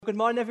Good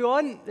morning,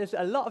 everyone. There's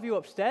a lot of you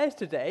upstairs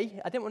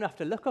today. I didn't want to have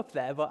to look up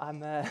there, but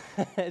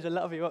there's a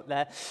lot of you up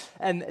there.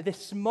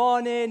 This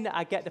morning,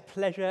 I get the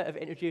pleasure of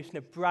introducing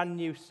a brand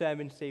new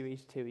sermon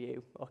series to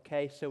you.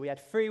 Okay, so we had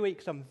 3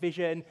 weeks on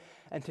vision,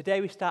 and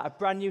today we start a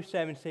brand new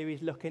sermon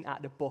series looking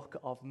at the book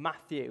of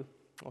Matthew.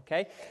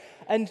 Okay,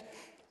 and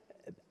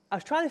I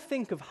was trying to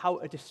think of how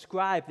to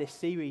describe this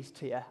series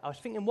to you. I was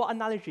thinking, what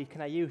analogy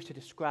can I use to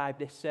describe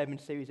this sermon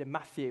series in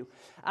Matthew?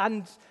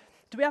 And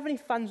do we have any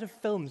fans of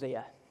films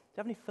here? Do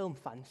you have any film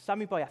fans?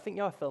 Sammy Boy, I think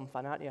you're a film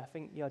fan, aren't you? I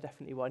think you're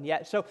definitely one.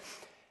 Yeah, so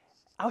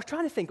I was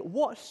trying to think,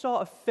 what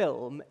sort of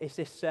film is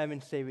this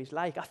sermon series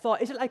like? I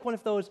thought, is it like one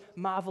of those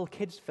Marvel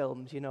kids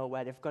films, you know,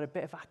 where they've got a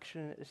bit of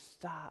action at the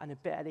start and a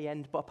bit at the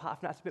end, but apart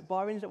from that, it's a bit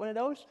boring? Is it one of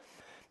those?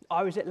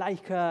 Or is it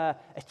like a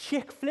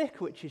chick flick,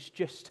 which is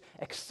just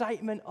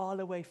excitement all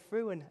the way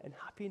through and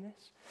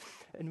happiness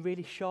and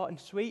really short and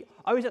sweet?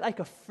 Or is it like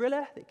a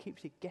thriller that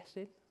keeps you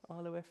guessing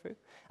all the way through?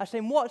 I was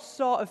saying, what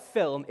sort of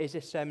film is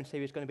this sermon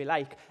series going to be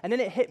like? And then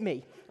it hit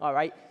me, all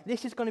right,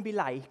 this is going to be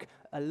like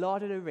a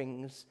Lord of the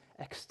Rings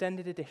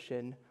extended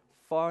edition,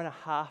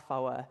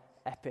 4.5-hour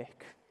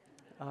epic,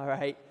 all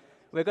right?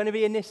 We're going to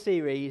be in this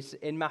series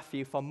in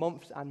Matthew for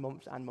months and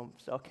months and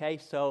months, okay?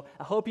 So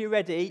I hope you're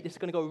ready. This is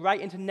going to go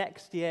right into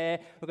next year.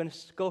 We're going to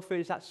go through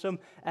this at some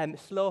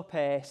slow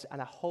pace,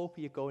 and I hope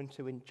you're going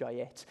to enjoy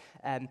it.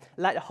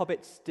 Like the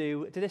Hobbits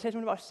do. Did they say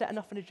something about setting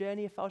off on a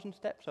journey 1,000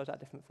 steps, or is that a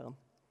different film?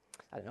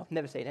 I don't know,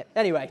 never seen it.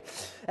 Anyway,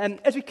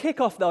 as we kick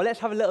off, though, let's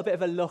have a little bit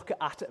of a look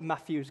at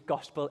Matthew's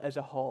gospel as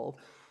a whole.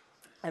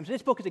 So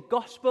this book is a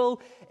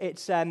gospel.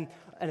 It's an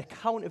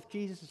account of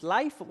Jesus'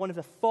 life, one of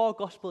the 4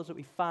 gospels that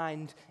we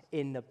find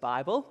in the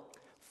Bible.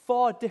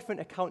 4 different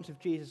accounts of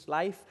Jesus'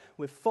 life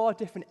with 4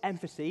 different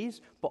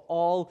emphases, but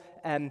all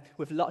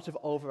with lots of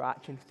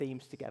overarching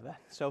themes together.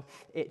 So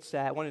it's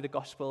one of the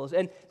Gospels.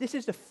 And this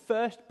is the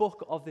first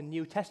book of the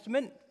New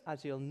Testament,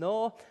 as you'll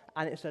know,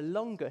 and it's the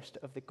longest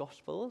of the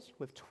Gospels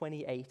with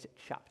 28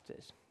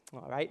 chapters.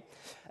 All right?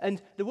 And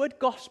the word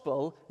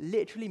gospel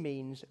literally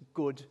means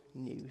good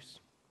news.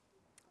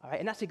 All right,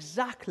 and that's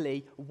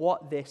exactly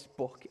what this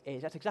book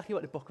is. That's exactly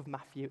what the book of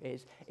Matthew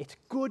is. It's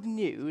good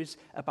news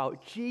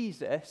about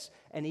Jesus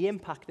and the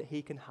impact that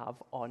he can have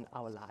on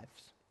our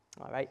lives.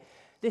 All right,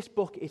 this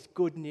book is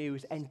good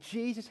news, and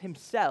Jesus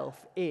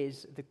himself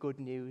is the good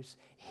news.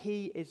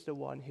 He is the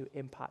one who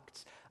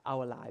impacts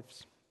our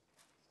lives.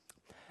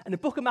 And the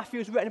book of Matthew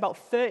was written about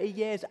 30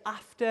 years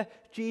after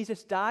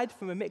Jesus died,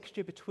 from a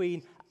mixture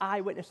between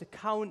eyewitness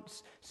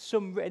accounts,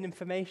 some written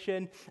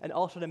information, and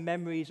also the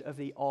memories of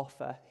the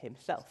author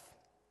himself.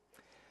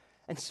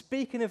 And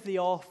speaking of the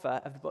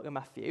author of the book of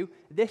Matthew,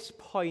 this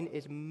point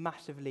is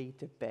massively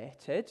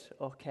debated,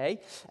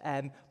 okay?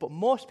 But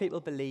most people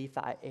believe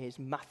that it is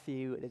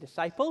Matthew the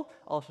disciple,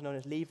 also known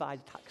as Levi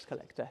the tax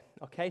collector,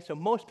 okay? So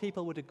most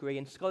people would agree,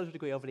 and scholars would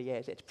agree over the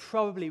years, it's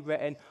probably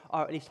written,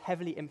 or at least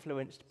heavily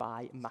influenced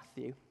by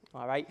Matthew.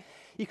 All right,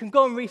 you can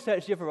go and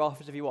research the other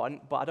authors if you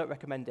want, but I don't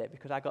recommend it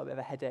because I got a bit of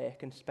a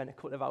headache and spent a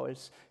couple of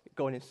hours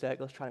going in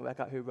circles trying to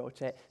work out who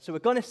wrote it. So we're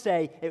going to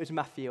say it was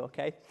Matthew,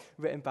 okay,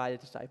 written by the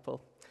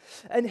disciple.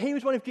 And he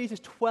was one of Jesus'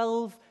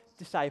 12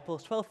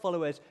 disciples, 12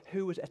 followers,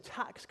 who was a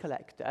tax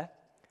collector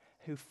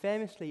who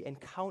famously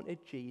encountered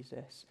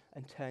Jesus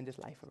and turned his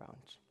life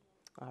around.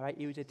 All right,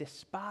 he was a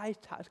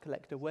despised tax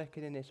collector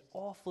working in this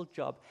awful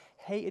job,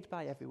 hated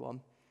by everyone,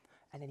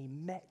 and then he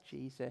met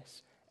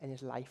Jesus and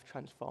his life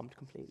transformed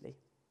completely.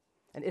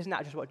 And isn't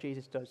that just what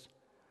Jesus does?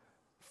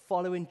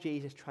 Following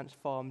Jesus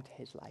transformed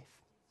his life.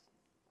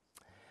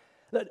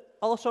 Look,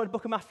 also, the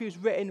book of Matthew is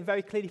written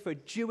very clearly for a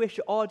Jewish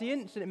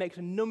audience, and it makes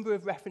a number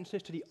of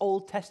references to the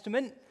Old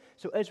Testament.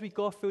 So as we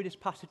go through this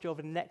passage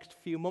over the next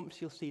few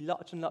months, you'll see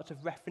lots and lots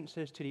of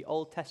references to the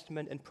Old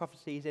Testament and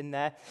prophecies in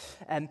there.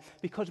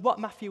 Because what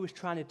Matthew was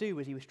trying to do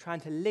was he was trying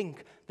to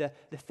link the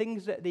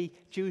things that the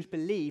Jews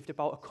believed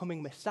about a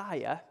coming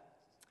Messiah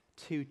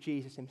to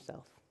Jesus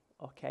himself.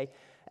 Okay,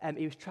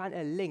 he was trying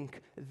to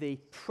link the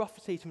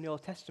prophecies from the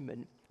Old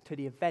Testament to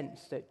the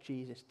events that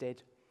Jesus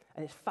did.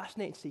 And it's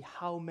fascinating to see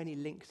how many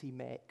links he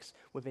makes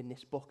within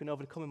this book. And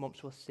over the coming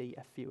months, we'll see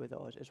a few of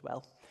those as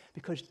well.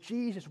 Because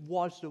Jesus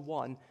was the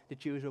one the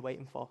Jews were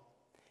waiting for.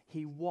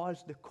 He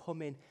was the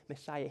coming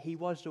Messiah. He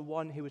was the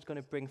one who was going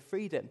to bring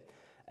freedom.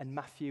 And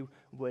Matthew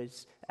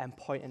was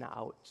pointing that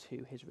out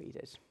to his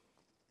readers.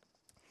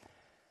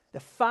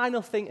 The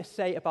final thing to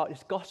say about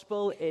this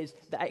gospel is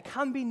that it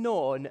can be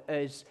known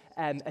as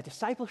a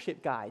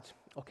discipleship guide.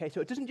 Okay,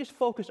 so it doesn't just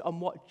focus on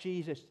what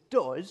Jesus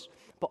does,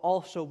 but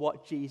also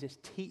what Jesus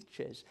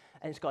teaches.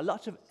 And it's got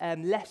lots of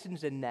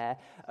lessons in there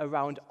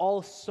around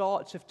all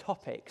sorts of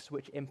topics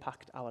which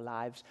impact our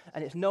lives.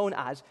 And it's known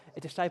as a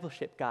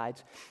discipleship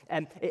guide.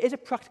 It is a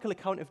practical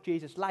account of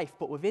Jesus' life,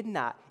 but within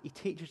that, he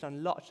teaches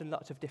on lots and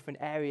lots of different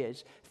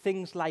areas.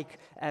 Things like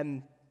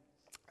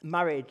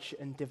marriage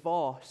and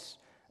divorce,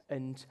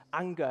 and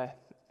anger,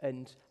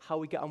 and how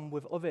we get on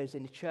with others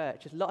in the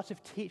church. There's lots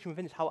of teaching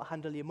within this, how to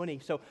handle your money.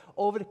 So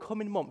over the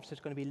coming months,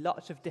 there's going to be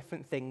lots of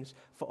different things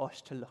for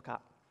us to look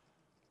at.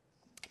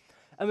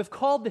 And we've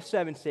called this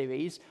sermon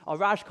series, or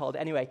Raj called it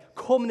anyway,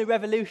 Come the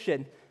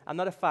Revolution. I'm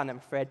not a fan, I'm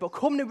afraid, but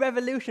come the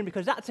revolution,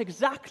 because that's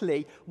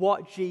exactly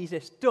what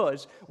Jesus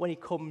does when he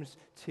comes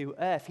to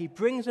earth. He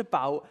brings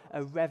about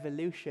a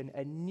revolution,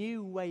 a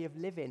new way of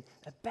living,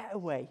 a better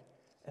way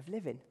of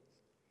living.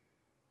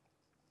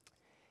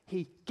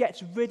 He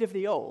gets rid of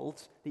the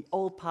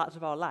old parts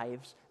of our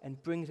lives,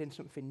 and brings in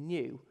something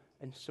new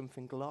and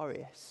something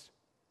glorious.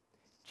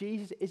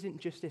 Jesus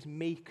isn't just this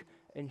meek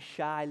and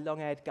shy,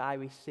 long-haired guy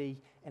we see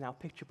in our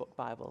picture book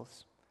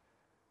Bibles.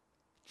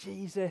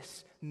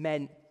 Jesus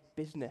meant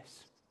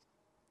business.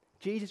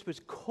 Jesus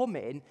was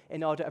coming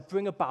in order to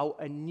bring about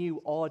a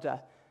new order.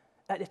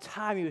 At the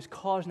time, he was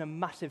causing a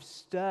massive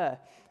stir.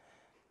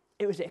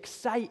 It was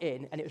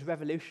exciting and it was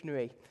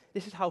revolutionary.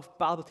 This is how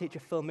Bible teacher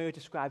Phil Moore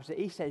describes it.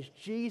 He says,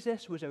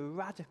 Jesus was a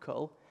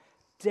radical,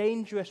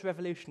 dangerous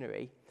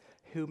revolutionary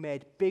who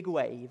made big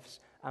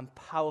waves and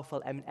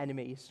powerful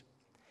enemies.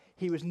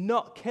 He was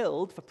not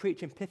killed for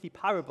preaching pithy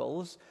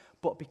parables,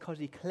 but because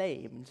he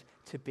claimed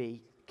to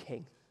be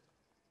king.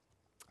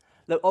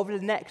 Look, over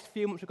the next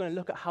few months, we're going to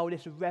look at how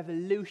this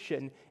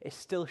revolution is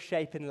still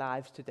shaping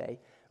lives today.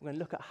 We're going to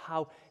look at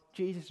how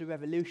Jesus, the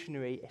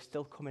revolutionary, is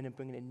still coming and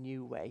bringing a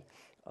new way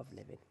of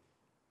living.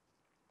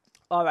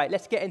 All right,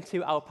 let's get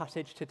into our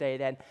passage today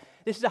then.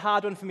 This is a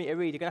hard one for me to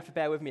read. You're going to have to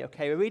bear with me,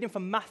 okay? We're reading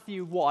from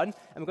Matthew 1, and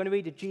we're going to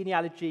read the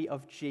genealogy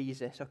of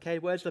Jesus, okay?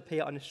 Words will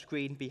appear on the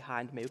screen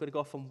behind me. We're going to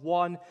go from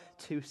 1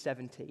 to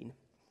 17.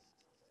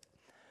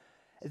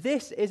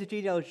 This is a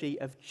genealogy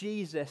of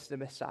Jesus, the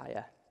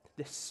Messiah,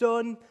 the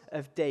son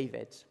of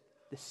David,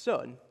 the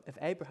son of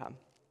Abraham.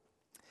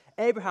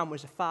 Abraham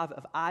was the father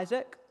of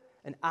Isaac,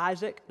 and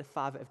Isaac the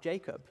father of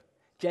Jacob.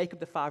 Jacob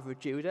the father of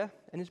Judah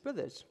and his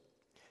brothers.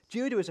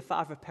 Judah was the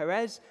father of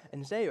Perez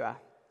and Zerah,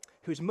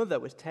 whose mother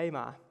was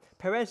Tamar.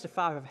 Perez the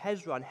father of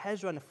Hezron,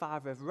 Hezron the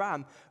father of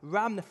Ram,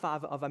 Ram the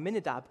father of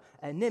Amminadab,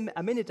 and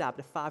Amminadab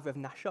the father of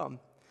Nahshon,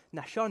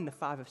 Nahshon the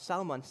father of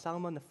Salmon,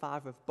 Salmon the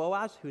father of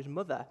Boaz, whose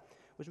mother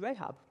was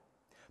Rahab.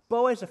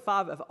 Boaz the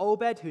father of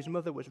Obed, whose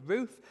mother was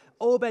Ruth,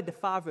 Obed the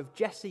father of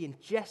Jesse, and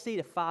Jesse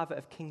the father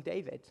of King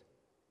David.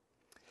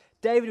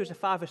 David was the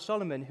father of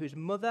Solomon, whose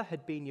mother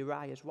had been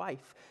Uriah's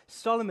wife.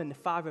 Solomon the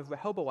father of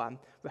Rehoboam,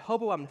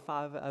 Rehoboam the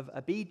father of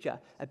Abijah,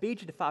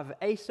 Abijah the father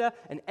of Asa,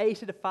 and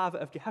Asa the father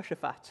of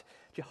Jehoshaphat,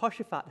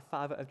 Jehoshaphat the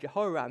father of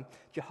Jehoram,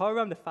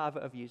 Jehoram the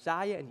father of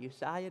Uzziah, and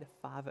Uzziah the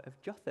father of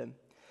Jotham.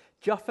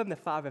 Jotham the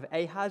father of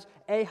Ahaz,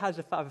 Ahaz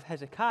the father of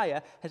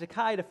Hezekiah,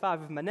 Hezekiah the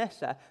father of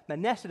Manasseh,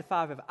 Manasseh the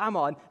father of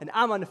Ammon, and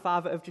Ammon the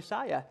father of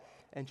Josiah,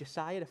 and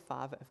Josiah the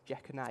father of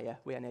Jeconiah.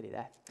 We are nearly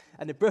there.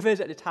 And the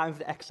brothers at the time of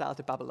the exile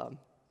to Babylon.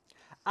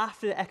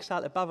 After the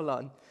exile to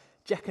Babylon,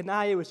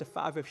 Jeconiah was the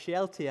father of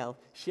Shealtiel,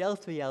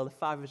 Shealtiel the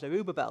father of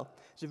Zerubbabel,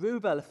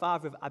 Zerubbabel the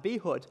father of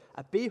Abihud,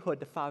 Abihud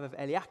the father of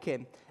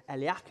Eliakim,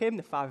 Eliakim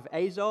the father of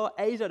Azor,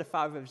 Azor the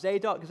father of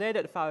Zadok,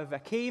 Zadok the father of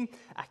Akim,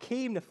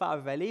 Akim the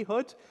father of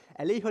Elihud,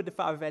 Elihud the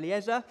father of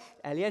Eliezer,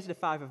 Eliezer the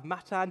father of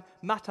Matan,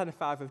 Matan the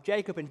father of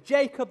Jacob, and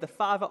Jacob the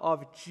father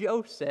of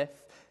Joseph,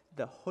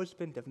 the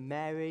husband of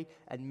Mary,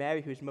 and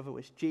Mary whose mother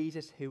was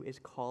Jesus, who is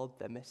called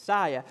the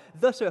Messiah.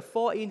 Thus there are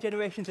 14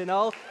 generations in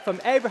all,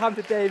 from Abraham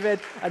to David,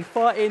 and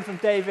 14 from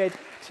David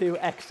to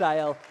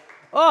exile.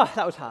 Oh,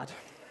 that was hard.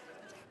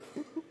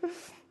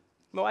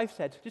 My wife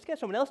said, just get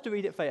someone else to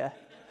read it for you.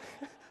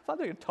 I thought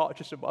they were going to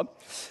torture someone.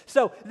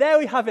 So there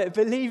we have it,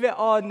 believe it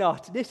or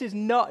not. This is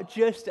not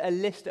just a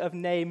list of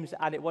names,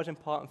 and it was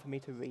important for me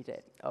to read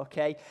it,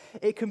 okay?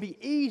 It can be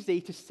easy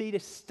to see the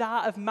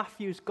start of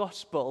Matthew's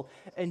gospel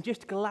and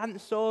just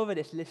glance over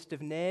this list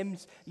of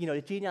names, you know,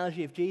 the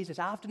genealogy of Jesus.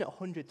 I've done it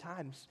 100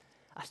 times.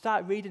 I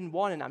start reading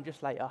one, and I'm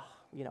just like, oh,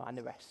 you know, and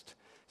the rest.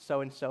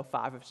 So-and-so,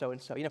 father of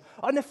so-and-so. You know,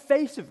 on the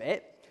face of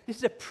it, this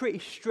is a pretty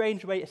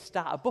strange way to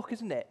start a book,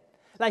 isn't it?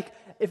 Like,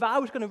 if I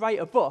was going to write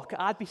a book,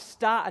 I'd be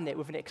starting it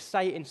with an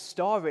exciting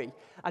story.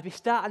 I'd be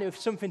starting it with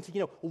something to,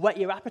 you know, whet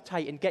your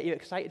appetite and get you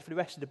excited for the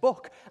rest of the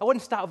book. I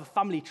wouldn't start with a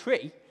family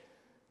tree.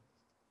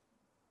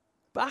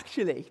 But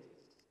actually,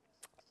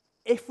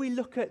 if we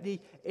look at the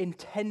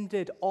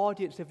intended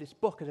audience of this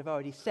book, as I've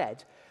already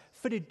said,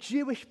 for the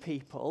Jewish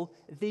people,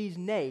 these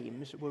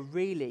names were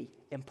really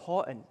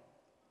important.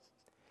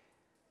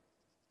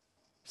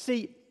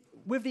 See,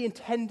 with the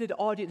intended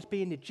audience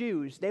being the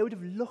Jews, they would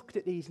have looked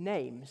at these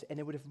names and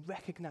they would have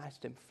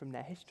recognized them from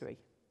their history.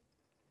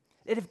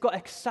 They'd have got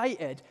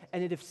excited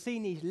and they'd have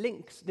seen these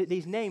links,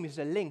 these names as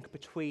a link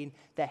between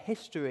their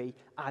history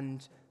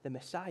and the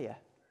Messiah.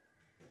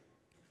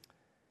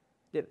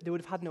 They would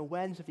have had an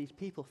awareness of these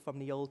people from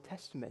the Old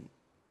Testament.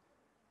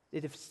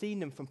 They'd have seen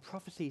them from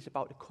prophecies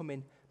about the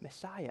coming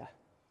Messiah.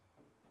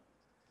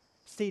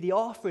 See, the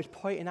author is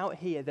pointing out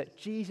here that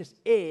Jesus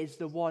is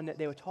the one that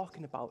they were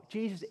talking about.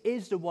 Jesus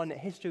is the one that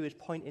history was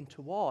pointing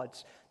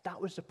towards.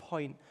 That was the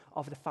point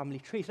of the family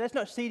tree. So let's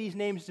not see these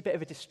names as a bit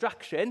of a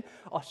distraction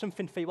or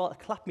something for you all to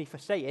clap me for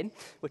saying,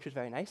 which was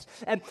very nice.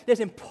 There's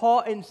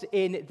importance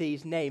in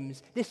these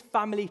names. This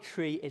family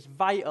tree is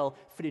vital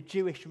for the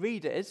Jewish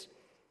readers,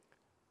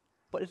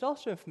 but there's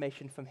also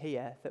information from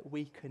here that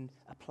we can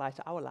apply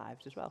to our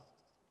lives as well.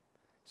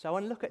 So I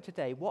want to look at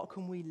today, what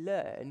can we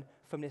learn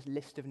from this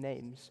list of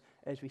names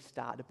as we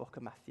start the book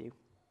of Matthew?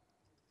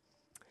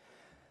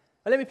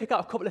 Well, let me pick out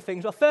a couple of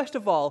things. Well, first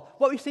of all,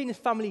 what we see in this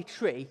family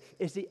tree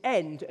is the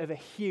end of a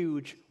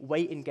huge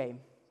waiting game.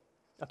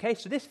 Okay,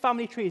 so this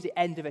family tree is the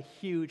end of a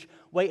huge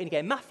waiting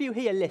game. Matthew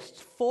here lists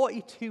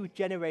 42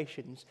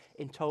 generations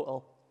in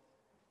total.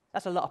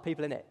 That's a lot of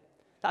people, isn't it?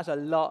 That's a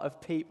lot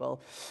of people.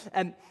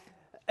 And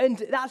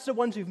that's the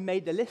ones who've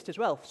made the list as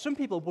well. Some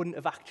people wouldn't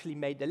have actually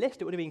made the list.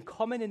 It would have been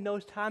common in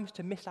those times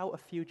to miss out a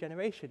few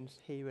generations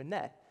here and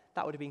there.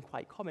 That would have been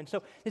quite common.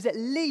 So there's at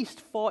least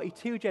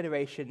 42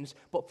 generations,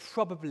 but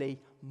probably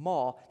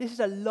more. This is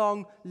a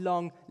long,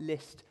 long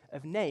list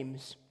of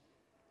names.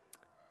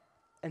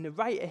 And the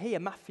writer here,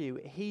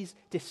 Matthew, he's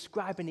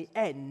describing the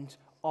end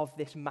of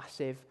this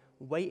massive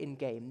waiting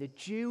game. The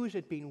Jews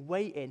had been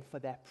waiting for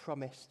their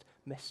promised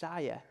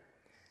Messiah.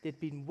 They'd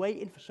been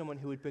waiting for someone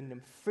who would bring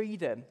them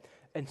freedom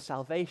and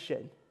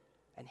salvation.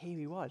 And here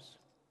he was.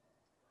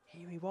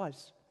 Here he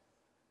was.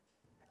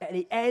 At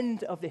the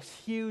end of this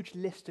huge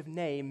list of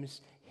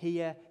names,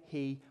 here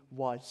he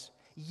was.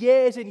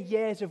 Years and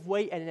years of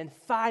waiting, and then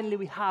finally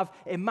we have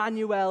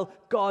Emmanuel,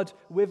 God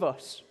with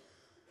us.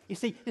 You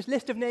see, this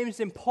list of names is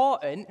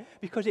important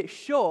because it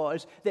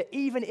shows that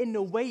even in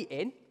the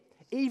waiting,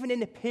 even in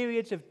the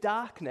periods of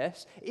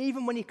darkness,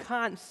 even when you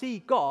can't see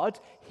God,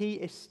 he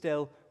is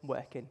still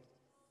working.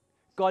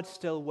 God's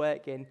still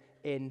working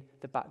in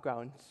the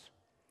background.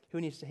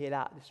 Who needs to hear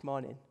that this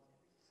morning?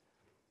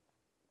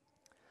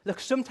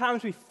 Look,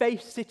 sometimes we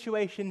face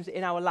situations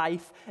in our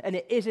life and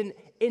it isn't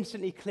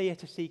instantly clear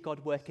to see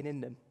God working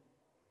in them.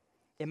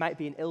 It might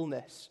be an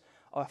illness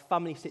or a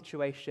family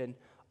situation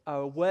or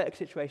a work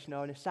situation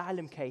or an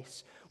asylum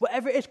case.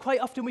 Whatever it is, quite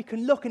often we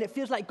can look and it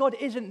feels like God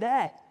isn't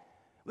there.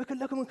 We can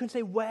look and we can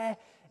say, where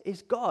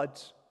is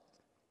God?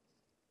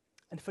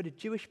 And for the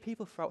Jewish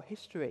people throughout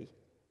history,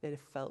 they'd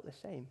have felt the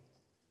same.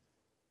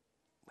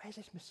 Where's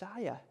this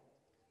Messiah?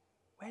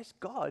 Where's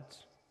God?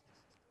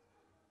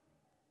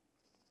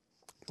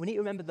 We need to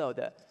remember, though,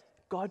 that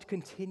God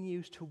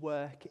continues to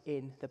work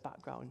in the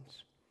background.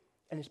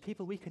 And as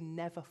people, we can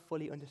never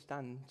fully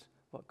understand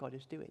what God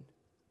is doing.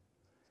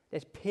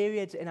 There's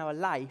periods in our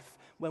life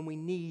when we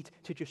need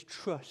to just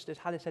trust, as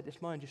Hannah said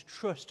this morning, just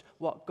trust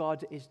what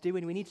God is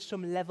doing. We need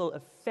some level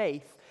of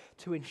faith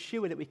to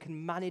ensure that we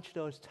can manage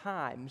those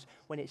times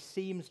when it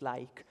seems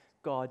like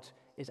God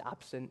is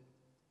absent.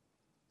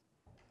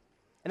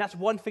 And that's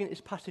one thing that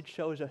this passage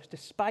shows us.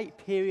 Despite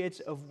periods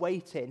of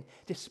waiting,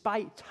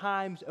 despite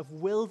times of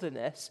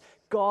wilderness,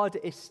 God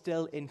is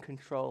still in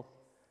control.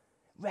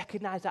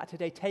 Recognize that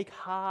today. Take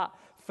heart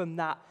from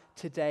that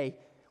today.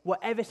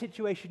 Whatever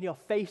situation you're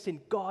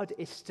facing, God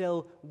is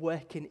still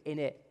working in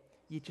it.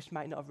 You just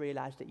might not have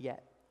realized it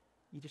yet.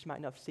 You just might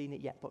not have seen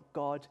it yet, but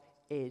God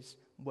is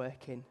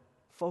working.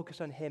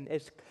 Focus on him.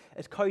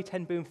 As Corrie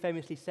ten Boom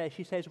famously says,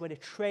 she says, when a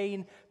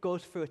train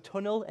goes through a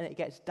tunnel and it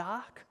gets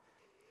dark,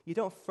 you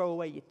don't throw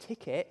away your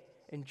ticket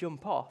and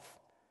jump off.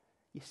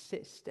 You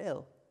sit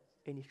still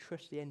and you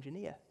trust the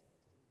engineer.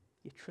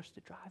 You trust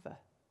the driver.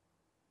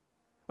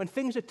 When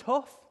things are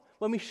tough,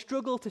 when we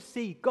struggle to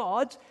see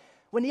God,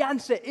 when the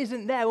answer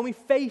isn't there, when we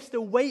face the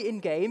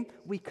waiting game,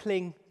 we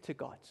cling to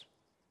God.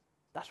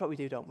 That's what we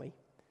do, don't we?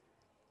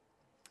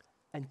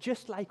 And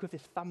just like with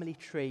this family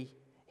tree,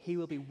 he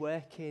will be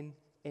working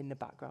in the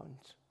background.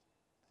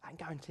 I can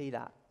guarantee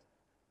that.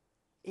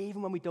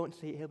 Even when we don't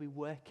see it, he'll be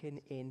working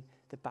in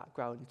the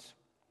background.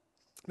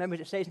 Remember,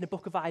 as it says in the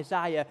book of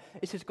Isaiah,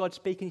 it says God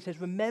speaking, he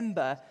says,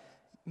 remember,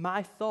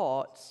 my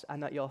thoughts are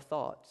not your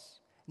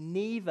thoughts.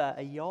 Neither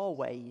are your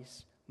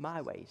ways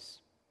my ways.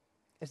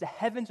 As the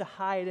heavens are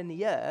higher than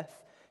the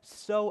earth,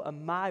 so are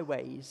my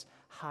ways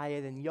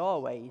higher than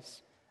your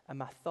ways, and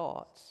my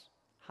thoughts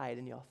higher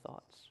than your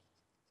thoughts.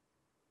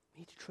 We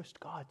need to trust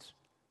God.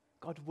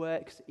 God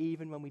works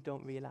even when we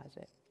don't realize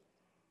it.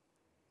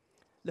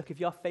 Look,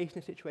 if you're facing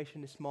a situation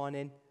this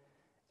morning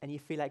and you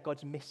feel like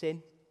God's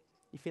missing,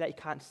 you feel like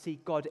you can't see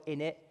God in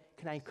it,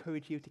 can I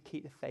encourage you to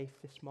keep the faith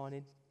this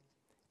morning?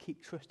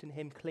 Keep trusting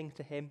him, cling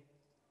to him.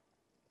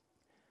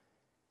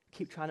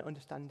 Keep trying to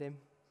understand him.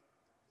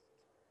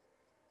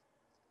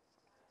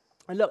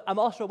 And look, I'm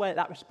also aware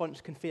that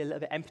response can feel a little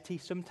bit empty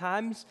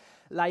sometimes.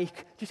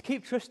 Like, just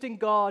keep trusting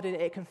God, and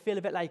it can feel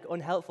a bit like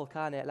unhelpful,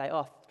 can't it? Like,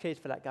 oh, cheers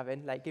for that,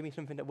 Gavin. Like, give me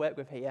something to work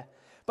with here.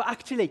 But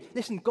actually,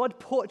 listen, God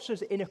puts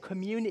us in a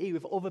community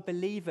with other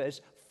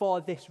believers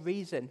for this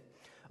reason.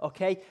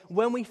 Okay?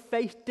 When we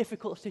face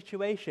difficult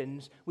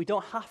situations, we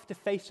don't have to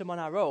face them on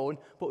our own,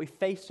 but we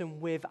face them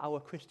with our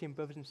Christian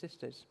brothers and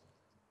sisters.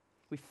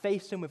 We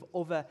face them with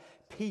other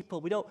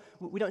people. We don't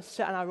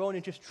sit on our own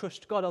and just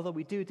trust God, although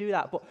we do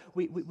that, but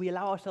we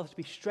allow ourselves to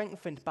be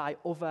strengthened by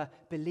other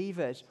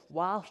believers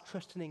whilst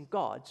trusting in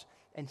God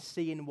and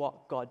seeing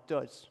what God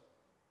does.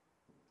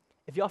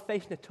 If you're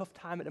facing a tough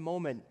time at the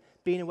moment,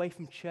 being away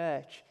from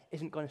church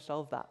isn't going to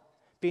solve that.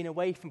 Being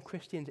away from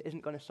Christians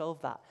isn't going to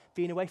solve that.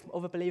 Being away from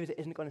other believers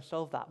isn't going to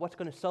solve that. What's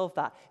going to solve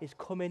that is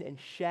coming and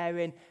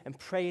sharing and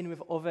praying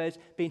with others,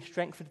 being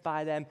strengthened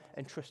by them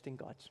and trusting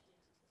God.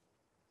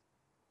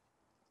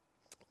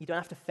 You don't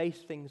have to face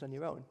things on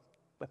your own.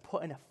 We're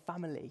put in a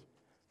family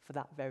for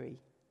that very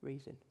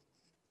reason.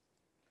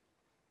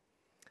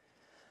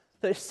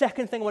 The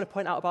second thing I want to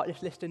point out about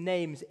this list of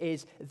names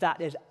is that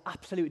there's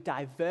absolute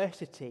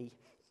diversity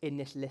in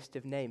this list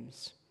of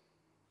names.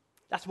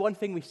 That's one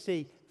thing we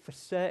see for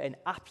certain,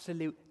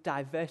 absolute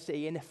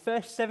diversity. In the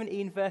first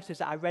 17 verses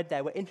that I read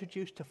there, we're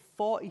introduced to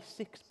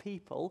 46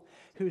 people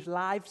whose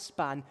lives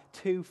span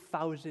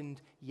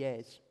 2,000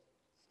 years.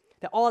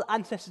 They're all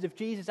ancestors of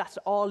Jesus. That's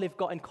all they've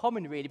got in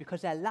common, really,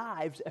 because their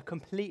lives are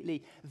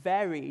completely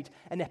varied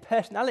and their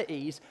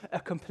personalities are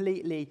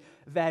completely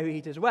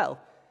varied as well.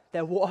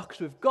 Their walks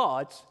with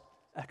God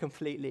are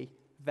completely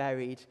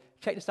varied.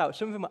 Check this out.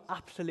 Some of them are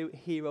absolute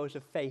heroes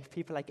of faith,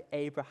 people like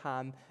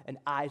Abraham and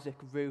Isaac,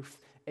 Ruth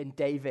and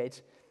David.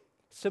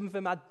 Some of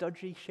them had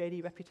dodgy,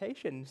 shady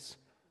reputations.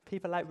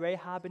 People like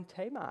Rahab and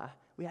Tamar.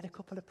 We had a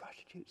couple of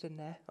prostitutes in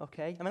there,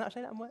 okay? Am I not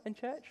saying that I'm in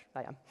church?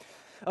 I am.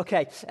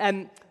 Okay,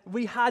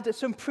 we had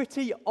some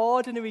pretty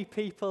ordinary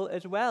people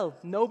as well.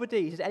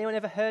 Nobody. Has anyone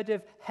ever heard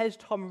of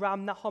Heztom,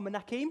 Ram, Nahom, and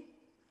Akim?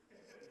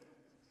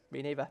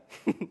 Me neither.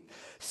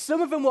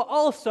 Some of them were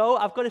also,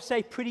 I've got to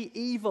say, pretty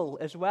evil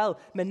as well.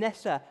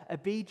 Manasseh,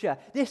 Abijah.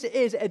 This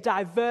is a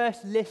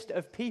diverse list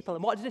of people.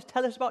 And what does this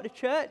tell us about the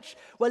church?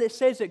 Well, it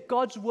says that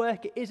God's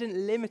work isn't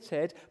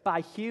limited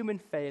by human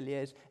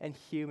failures and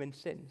human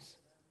sins.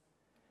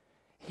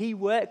 He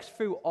works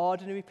through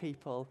ordinary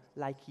people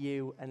like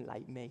you and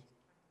like me.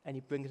 And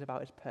he brings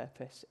about his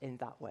purpose in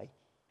that way.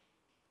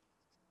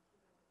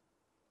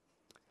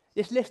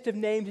 This list of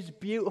names is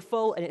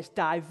beautiful and it's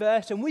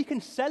diverse, and we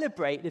can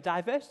celebrate the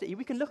diversity.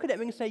 We can look at it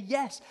and we can say,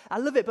 yes, I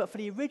love it, but for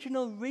the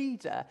original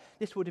reader,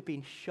 this would have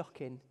been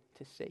shocking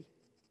to see.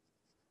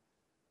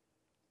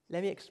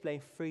 Let me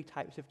explain 3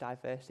 types of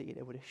diversity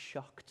that would have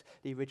shocked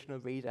the original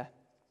reader.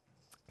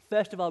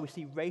 First of all, we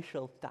see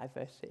racial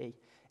diversity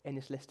in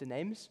this list of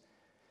names.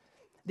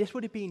 This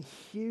would have been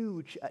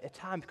huge at the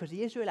time because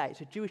the Israelites,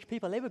 the Jewish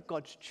people, they were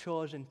God's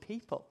chosen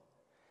people.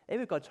 They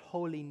were God's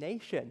holy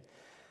nation.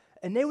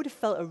 And they would have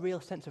felt a real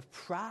sense of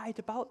pride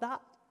about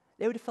that.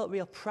 They would have felt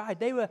real pride.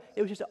 There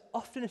was just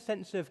often a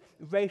sense of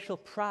racial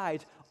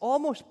pride,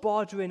 almost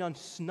bordering on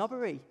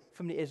snobbery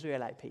from the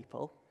Israelite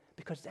people,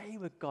 because they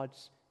were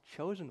God's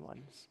chosen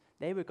ones.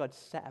 They were God's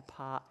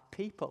set-apart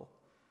people.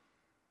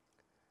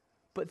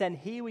 But then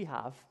here we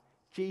have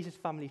Jesus'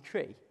 family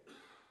tree,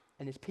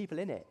 and there's people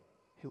in it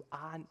who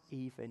aren't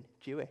even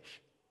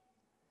Jewish.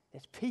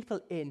 There's people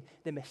in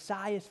the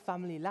Messiah's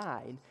family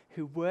line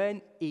who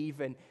weren't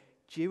even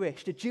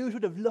Jewish. The Jews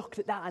would have looked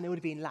at that and they would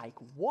have been like,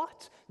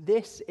 what?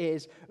 This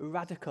is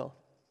radical.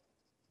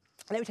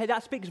 And let me tell you,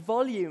 that speaks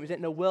volumes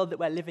in the world that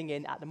we're living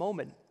in at the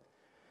moment.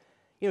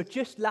 You know,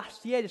 just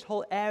last year, this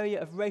whole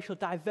area of racial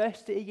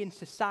diversity in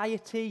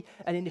society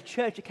and in the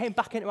church, it came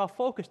back into our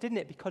focus, didn't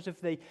it? Because of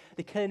the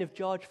killing of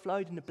George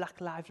Floyd and the Black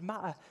Lives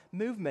Matter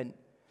movement.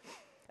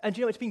 And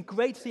you know, it's been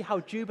great to see how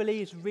Jubilee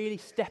has really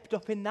stepped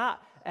up in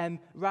that.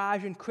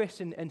 Raj and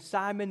Chris and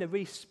Simon are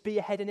really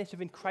spearheading this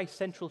within Christ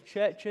Central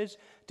churches,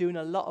 doing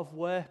a lot of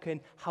work on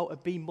how to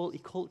be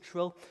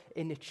multicultural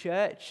in the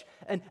church.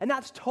 And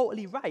that's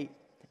totally right.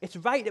 It's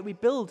right that we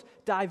build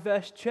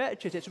diverse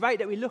churches. It's right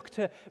that we look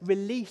to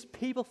release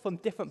people from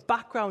different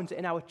backgrounds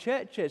in our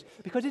churches,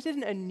 because this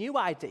isn't a new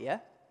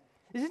idea.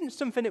 This isn't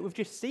something that we've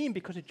just seen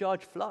because of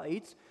George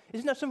Floyd. This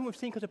is not something we've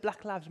seen because of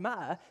Black Lives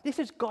Matter. This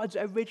is God's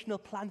original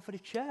plan for the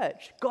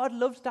church. God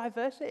loves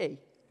diversity.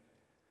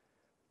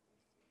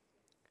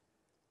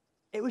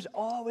 It was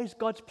always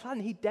God's plan.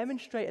 He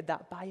demonstrated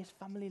that by his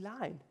family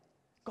line.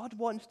 God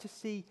wants to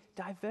see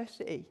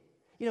diversity.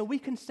 You know, we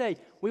can say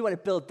we want to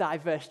build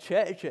diverse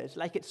churches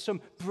like it's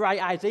some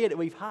bright idea that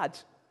we've had.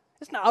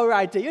 It's not our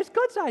idea, it's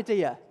God's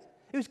idea.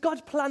 It was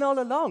God's plan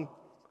all along.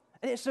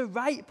 And it's the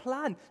right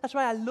plan. That's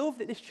why I love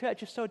that this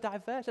church is so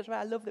diverse. That's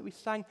why I love that we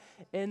sang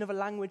in another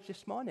language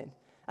this morning.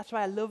 That's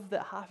why I love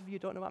that half of you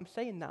don't know what I'm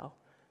saying now,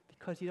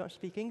 because you don't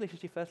speak English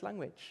as your first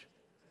language.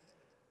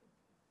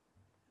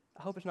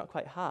 I hope it's not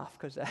quite half,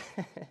 because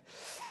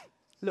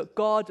look,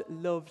 God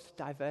loves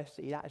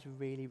diversity. That is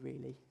really,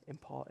 really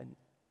important.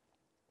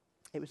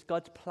 It was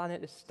God's plan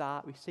at the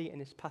start. We see it in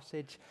this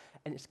passage,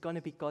 and it's going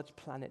to be God's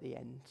plan at the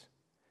end.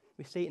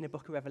 We see it in the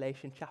book of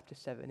Revelation, chapter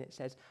 7. It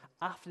says,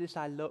 "After this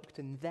I looked,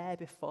 and there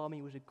before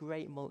me was a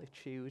great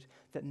multitude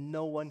that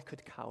no one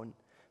could count,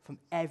 from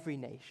every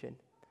nation,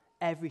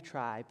 every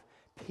tribe,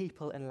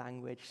 people and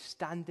language,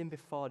 standing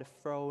before the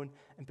throne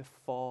and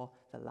before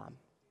the Lamb."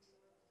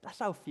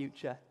 That's our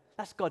future.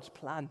 That's God's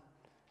plan.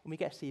 And we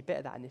get to see a bit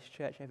of that in this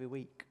church every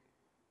week.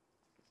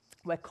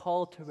 We're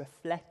called to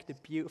reflect the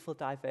beautiful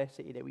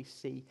diversity that we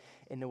see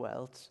in the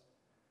world.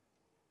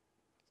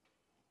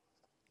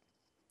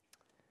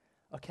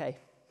 Okay,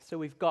 so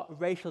we've got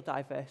racial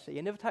diversity.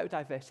 Another type of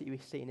diversity we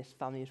see in this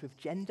family is with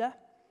gender.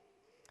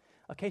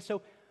 Okay,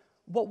 so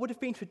what would have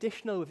been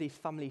traditional with these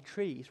family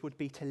trees would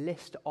be to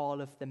list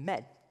all of the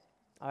men.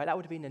 All right, that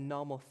would have been a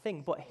normal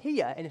thing. But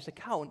here in this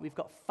account, we've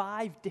got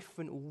 5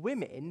 different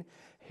women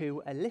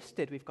who are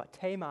listed. We've got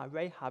Tamar,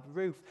 Rahab,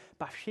 Ruth,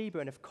 Bathsheba,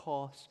 and of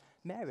course,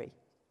 Mary.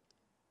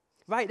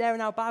 Right there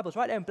in our Bibles,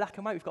 right there in black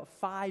and white, we've got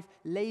 5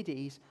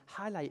 ladies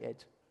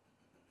highlighted,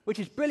 which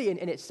is brilliant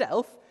in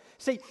itself.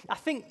 See, I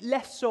think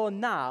less so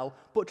now,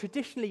 but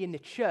traditionally in the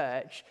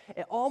church,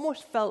 it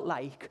almost felt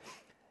like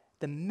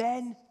the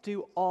men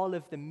do all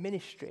of the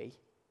ministry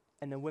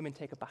and the women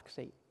take a back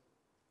seat.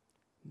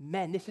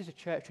 Men, this is a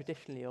church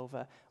traditionally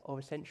over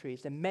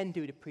centuries. The men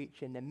do the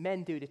preaching, the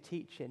men do the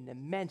teaching, the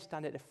men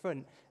stand at the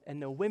front,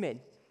 and the women,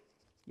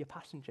 your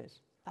passengers.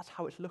 That's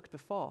how it's looked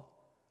before.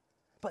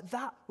 But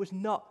that was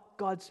not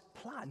God's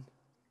plan.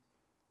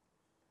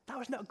 That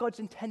was not God's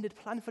intended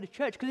plan for the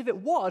church, because if it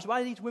was,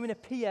 why do these women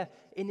appear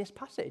in this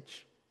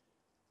passage?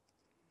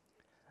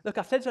 Look,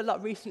 I've said this a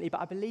lot recently, but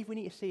I believe we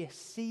need to see a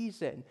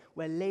season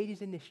where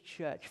ladies in this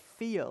church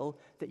feel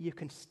that you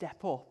can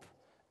step up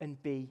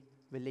and be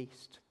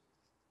released.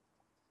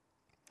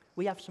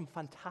 We have some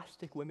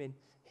fantastic women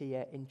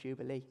here in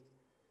Jubilee.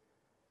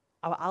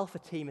 Our Alpha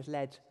team is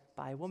led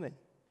by a woman.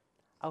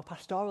 Our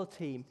pastoral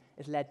team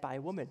is led by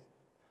a woman.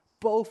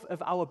 Both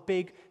of our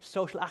big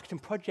social action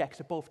projects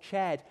are both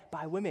chaired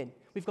by women.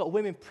 We've got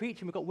women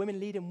preaching, we've got women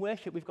leading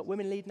worship, we've got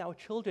women leading our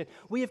children.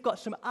 We have got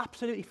some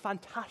absolutely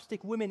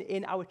fantastic women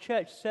in our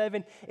church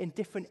serving in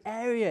different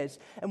areas.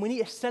 And we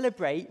need to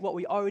celebrate what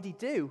we already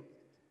do.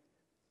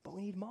 But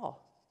we need more.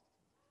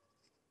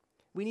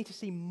 We need to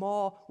see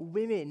more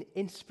women,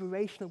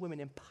 inspirational women,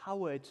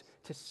 empowered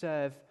to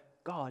serve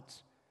God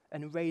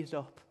and raise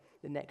up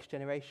the next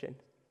generation.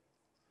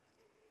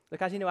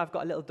 Look, as you know, I've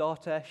got a little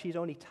daughter. She's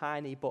only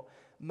tiny, but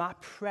my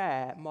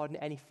prayer, more than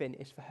anything,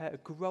 is for her to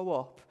grow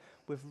up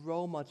with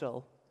role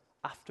model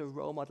after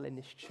role model in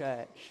this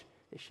church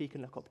that she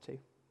can look up to.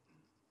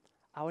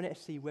 I want her to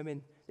see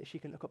women that she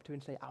can look up to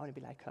and say, I want to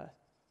be like her.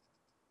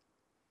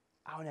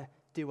 I want to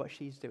do what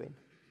she's doing.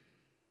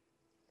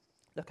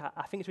 Look,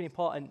 I think it's really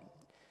important.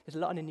 There's a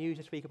lot in the news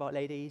this week about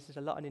ladies. There's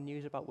a lot in the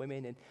news about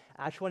women. And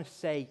I just want to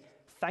say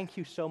thank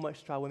you so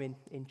much to our women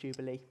in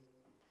Jubilee.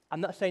 I'm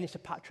not saying this to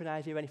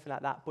patronize you or anything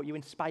like that, but you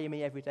inspire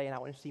me every day, and I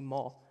want to see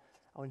more.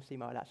 I want to see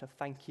more of that, so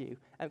thank you.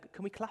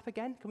 Can we clap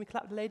again? Can we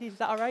clap the ladies? Is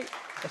that all right?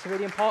 It's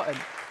really important.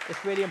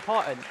 It's really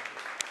important.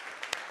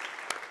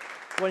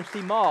 We want to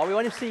see more. We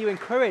want to see you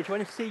encouraged. We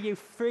want to see you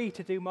free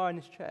to do more in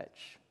this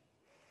church.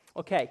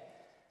 Okay,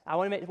 I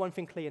want to make one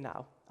thing clear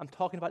now. I'm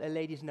talking about the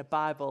ladies in the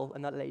Bible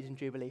and not the ladies in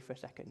Jubilee for a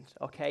second,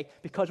 okay?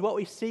 Because what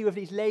we see with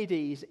these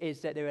ladies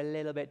is that they're a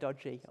little bit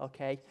dodgy,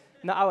 okay?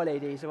 Not our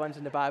ladies, the ones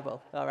in the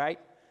Bible, all right?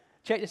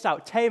 Check this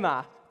out.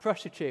 Tamar,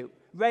 prostitute.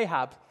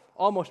 Rahab,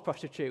 almost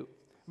prostitute.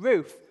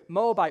 Ruth,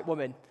 Moabite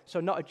woman, so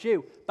not a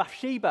Jew.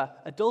 Bathsheba,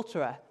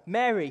 adulterer.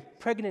 Mary,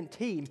 pregnant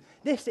teen.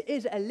 This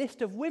is a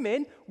list of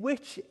women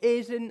which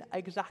isn't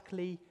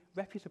exactly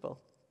reputable.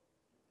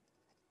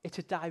 It's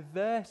a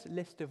diverse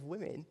list of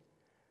women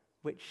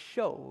which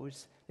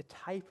shows the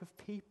type of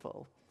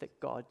people that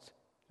God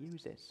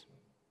uses.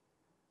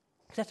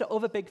 Because that's the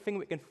other big thing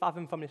we can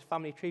fathom from this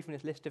family tree, from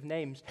this list of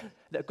names,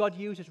 that God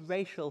uses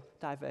racial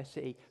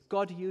diversity,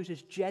 God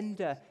uses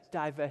gender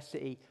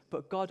diversity,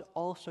 but God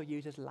also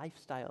uses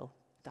lifestyle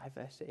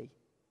diversity.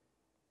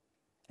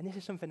 And this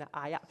is something that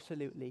I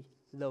absolutely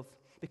love,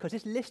 because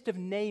this list of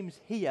names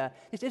here,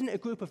 this isn't a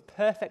group of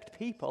perfect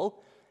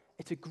people,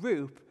 it's a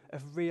group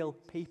of real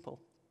people.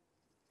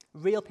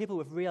 Real people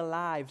with real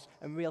lives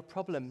and real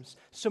problems.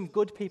 Some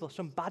good people,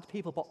 some bad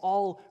people, but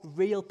all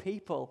real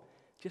people,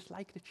 just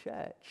like the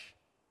church.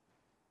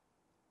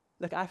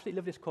 Look, I absolutely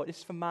love this quote. This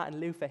is from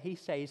Martin Luther. He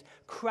says,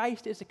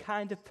 Christ is the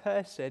kind of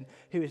person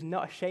who is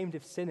not ashamed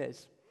of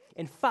sinners.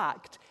 In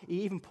fact,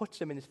 he even puts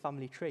them in his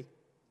family tree.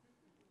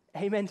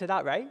 Amen to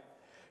that, right?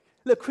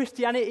 Look,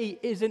 Christianity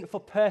isn't for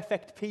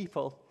perfect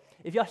people.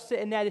 If you're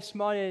sitting there this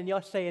morning and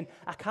you're saying,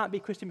 I can't be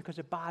a Christian because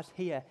the bar's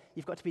here,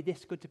 you've got to be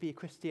this good to be a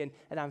Christian,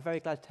 and I'm very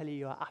glad to tell you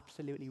you are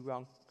absolutely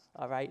wrong,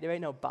 all right? There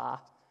ain't no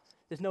bar.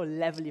 There's no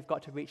level you've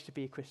got to reach to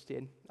be a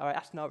Christian, all right?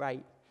 That's not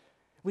right.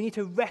 We need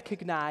to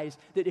recognize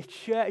that the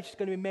church is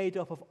going to be made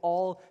up of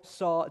all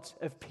sorts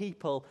of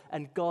people,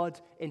 and God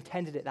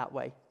intended it that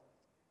way.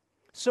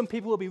 Some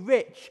people will be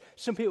rich,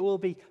 some people will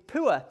be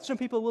poor, some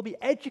people will be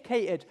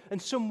educated,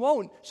 and some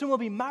won't. Some will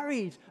be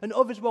married, and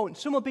others won't.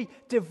 Some will be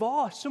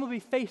divorced, some will be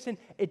facing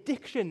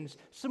addictions,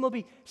 some will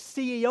be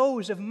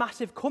CEOs of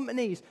massive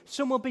companies,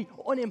 some will be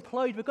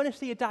unemployed. We're going to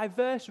see a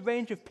diverse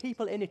range of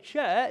people in a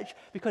church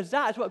because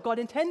that is what God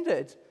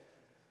intended.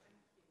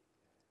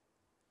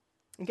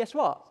 And guess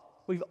what?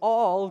 We've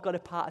all got a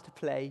part to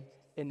play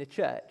in the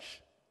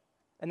church,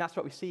 and that's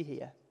what we see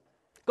here.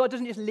 God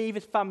doesn't just leave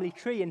his family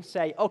tree and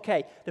say,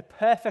 okay, the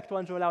perfect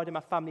ones are allowed in my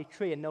family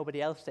tree and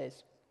nobody else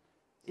is.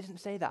 He doesn't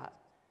say that.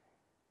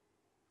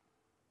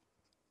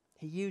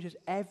 He uses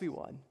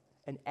everyone,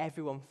 and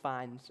everyone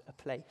finds a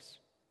place.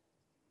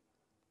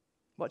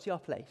 What's your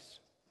place?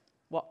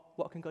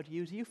 What can God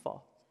use you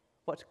for?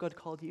 What's God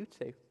called you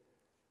to?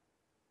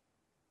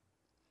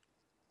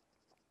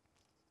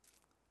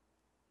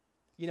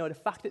 You know, the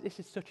fact that this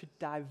is such a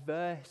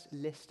diverse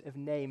list of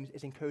names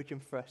is encouraging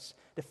for us.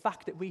 The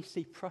fact that we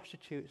see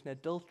prostitutes and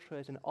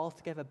adulterers and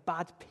altogether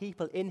bad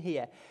people in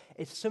here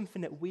is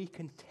something that we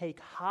can take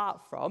heart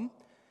from,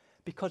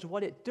 Because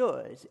what it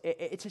does,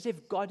 it's as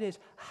if God is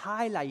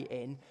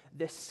highlighting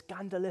the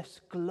scandalous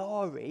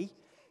glory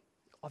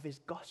of his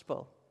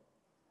gospel.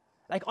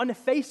 Like, on the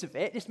face of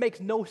it, this makes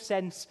no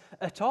sense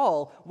at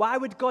all. Why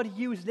would God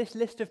use this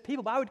list of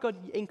people? Why would God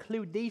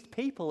include these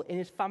people in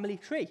his family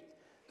tree?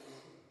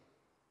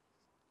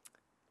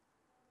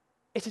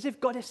 It's as if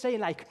God is saying,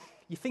 like,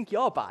 you think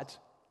you're bad?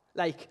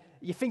 Like,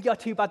 you think you're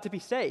too bad to be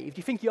saved?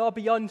 You think you're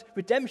beyond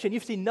redemption?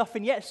 You've seen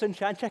nothing yet,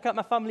 sunshine. Check out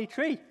my family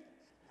tree.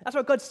 That's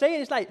what God's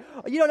saying. It's like,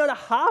 you don't know the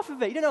half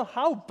of it. You don't know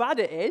how bad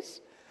it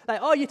is. Like,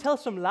 oh, you tell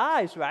some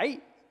lies,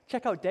 right?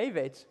 Check out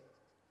David.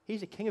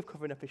 He's the king of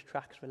covering up his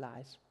tracks with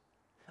lies.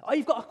 Oh,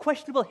 you've got a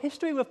questionable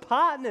history with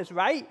partners,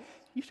 right?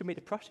 You should meet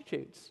the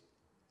prostitutes.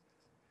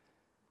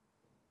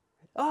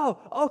 Oh,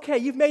 okay,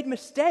 you've made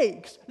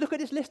mistakes. Look at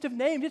this list of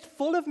names. It's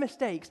full of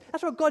mistakes.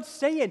 That's what God's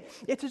saying.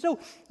 It's as though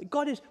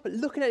God is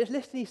looking at this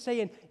list and he's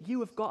saying,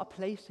 you have got a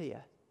place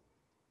here.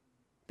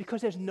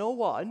 Because there's no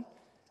one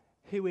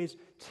who is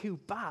too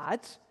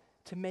bad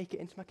to make it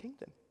into my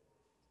kingdom.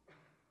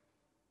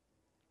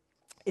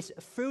 It's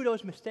through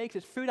those mistakes,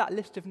 it's through that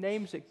list of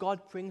names that God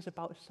brings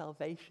about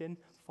salvation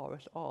for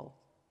us all.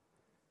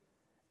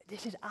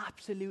 This is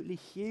absolutely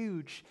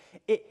huge.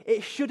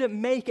 It shouldn't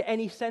make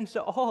any sense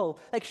at all.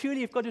 Like,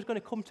 surely if God was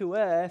going to come to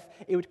earth,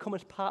 it would come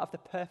as part of the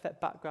perfect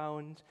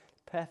background,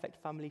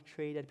 perfect family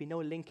tree. There'd be no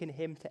linking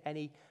him to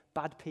any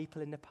bad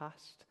people in the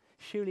past.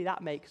 Surely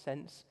that makes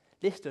sense.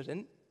 This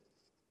doesn't.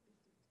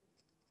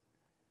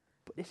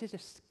 But this is a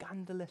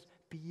scandalous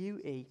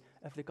beauty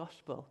of the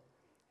gospel.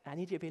 I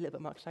need you to be a little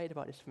bit more excited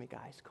about this for me,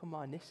 guys. Come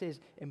on, this is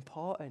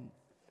important.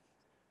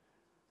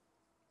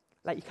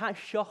 Like, you can't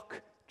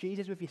shock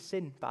Jesus with your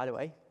sin, by the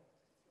way.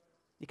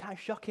 You can't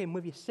shock him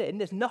with your sin.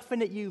 There's nothing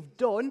that you've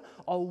done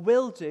or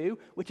will do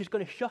which is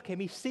going to shock him.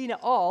 He's seen it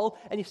all,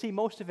 and you see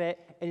most of it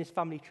in his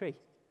family tree.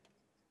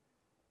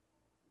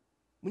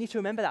 We need to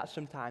remember that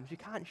sometimes. We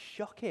can't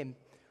shock him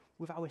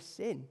with our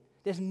sin.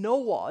 There's no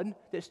one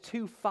that's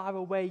too far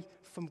away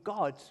from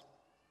God.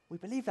 We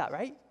believe that,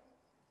 right?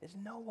 There's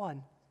no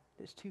one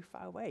that's too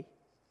far away.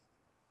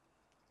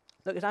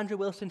 Look, as Andrew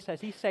Wilson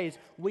says, he says,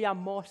 we are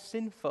more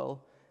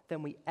sinful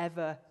than we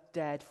ever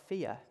dared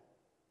fear,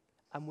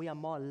 and we are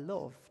more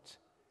loved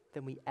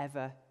than we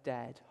ever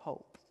dared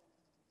hope.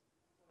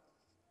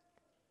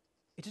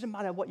 It doesn't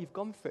matter what you've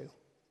gone through.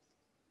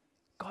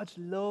 God's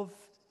love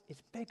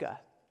is bigger,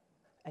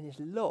 and his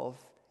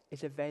love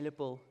is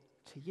available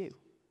to you.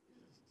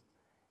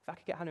 If I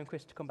could get Hannah and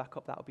Chris to come back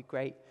up, that would be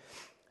great.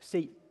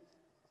 See,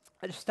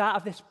 at the start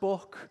of this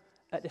book,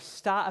 at the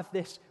start of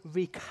this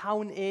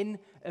recounting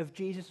of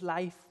Jesus'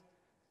 life,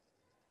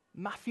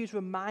 Matthew's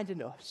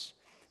reminding us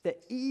that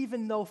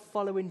even though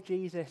following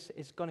Jesus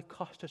is going to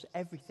cost us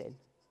everything,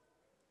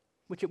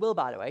 which it will,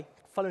 by the way,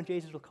 following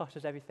Jesus will cost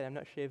us everything. I'm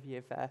not sure if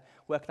you've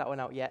worked that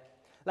one out yet.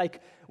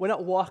 Like, we're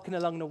not walking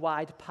along the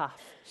wide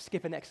path,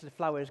 skipping next to the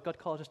flowers. God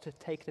calls us to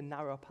take the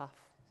narrow path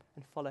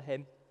and follow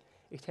him.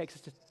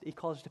 He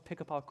calls us to pick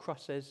up our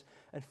crosses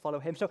and follow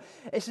him. So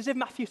it's as if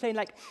Matthew's saying,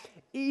 like,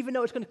 even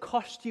though it's going to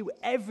cost you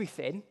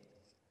everything,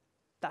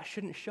 that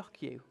shouldn't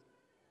shock you.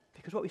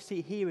 Because what we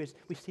see here is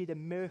we see the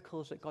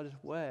miracles that God has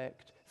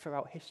worked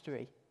throughout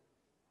history.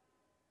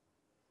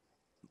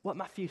 What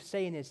Matthew's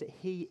saying is that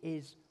he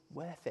is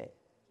worth it.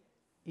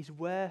 He's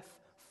worth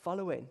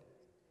following.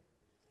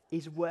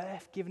 He's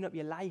worth giving up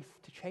your life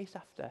to chase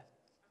after.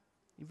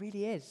 He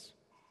really is.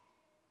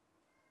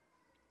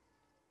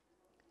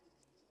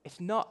 It's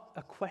not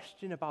a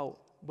question about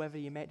whether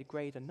you make the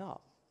grade or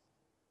not.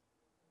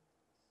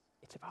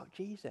 It's about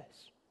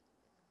Jesus.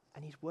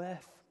 And he's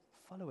worth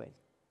following.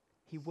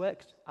 He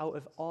works out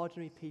of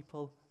ordinary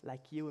people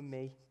like you and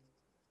me.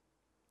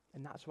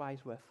 And that's why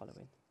he's worth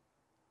following.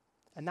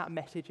 And that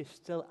message is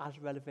still as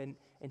relevant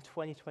in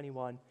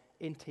 2021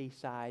 in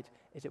Teesside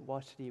as it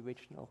was to the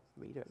original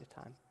reader at the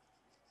time.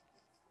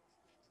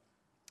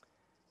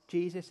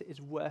 Jesus is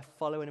worth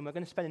following, and we're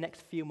going to spend the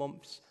next few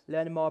months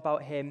learning more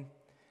about him,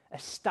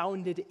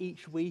 astounded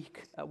each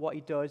week at what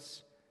he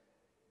does.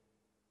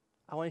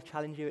 I want to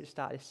challenge you at the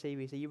start of this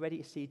series. Are you ready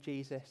to see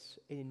Jesus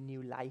in a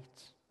new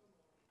light?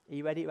 Are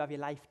you ready to have your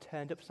life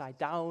turned upside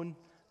down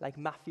like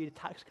Matthew, the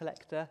tax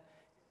collector?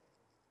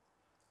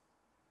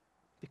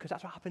 Because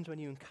that's what happens when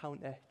you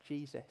encounter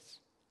Jesus.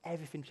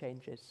 Everything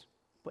changes,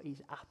 but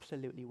he's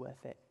absolutely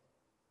worth it.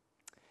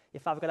 Yeah,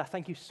 Father God, I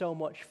thank you so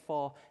much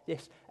for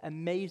this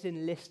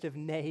amazing list of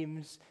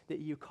names that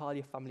you call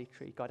your family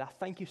tree. God, I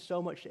thank you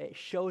so much that it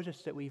shows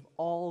us that we've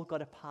all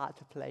got a part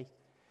to play.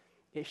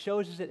 It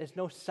shows us that there's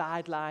no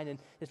sideline and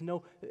there's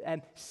no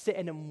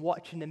sitting and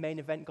watching the main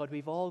event, God.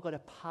 We've all got a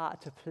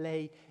part to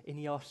play in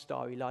your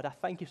story, Lord. I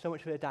thank you so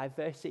much for the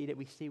diversity that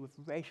we see with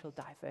racial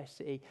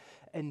diversity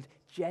and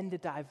gender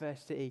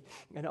diversity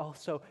and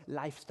also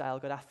lifestyle,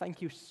 God. I thank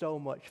you so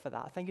much for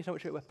that. I thank you so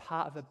much that we're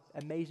part of an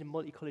amazing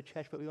multicolored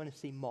church, but we want to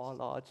see more,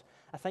 Lord.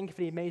 I thank you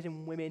for the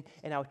amazing women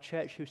in our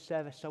church who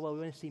serve us so well. We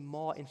want to see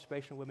more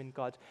inspirational women,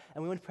 God.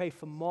 And we want to pray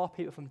for more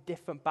people from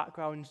different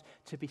backgrounds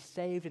to be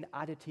saved and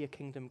added to your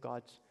kingdom,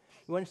 God.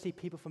 We want to see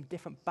people from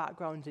different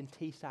backgrounds in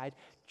Teesside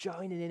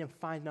joining in and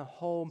finding a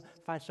home,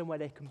 find somewhere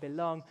they can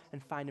belong,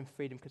 and finding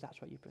freedom, because that's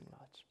what you bring,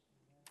 Lord.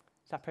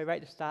 So I pray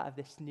right at the start of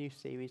this new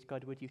series,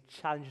 God, would you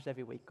challenge us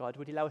every week, God?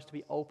 Would you allow us to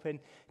be open,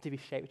 to be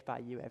shaped by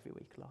you every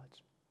week, Lord?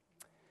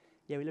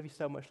 Yeah, we love you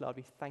so much, Lord.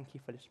 We thank you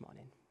for this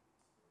morning.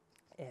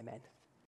 Amen.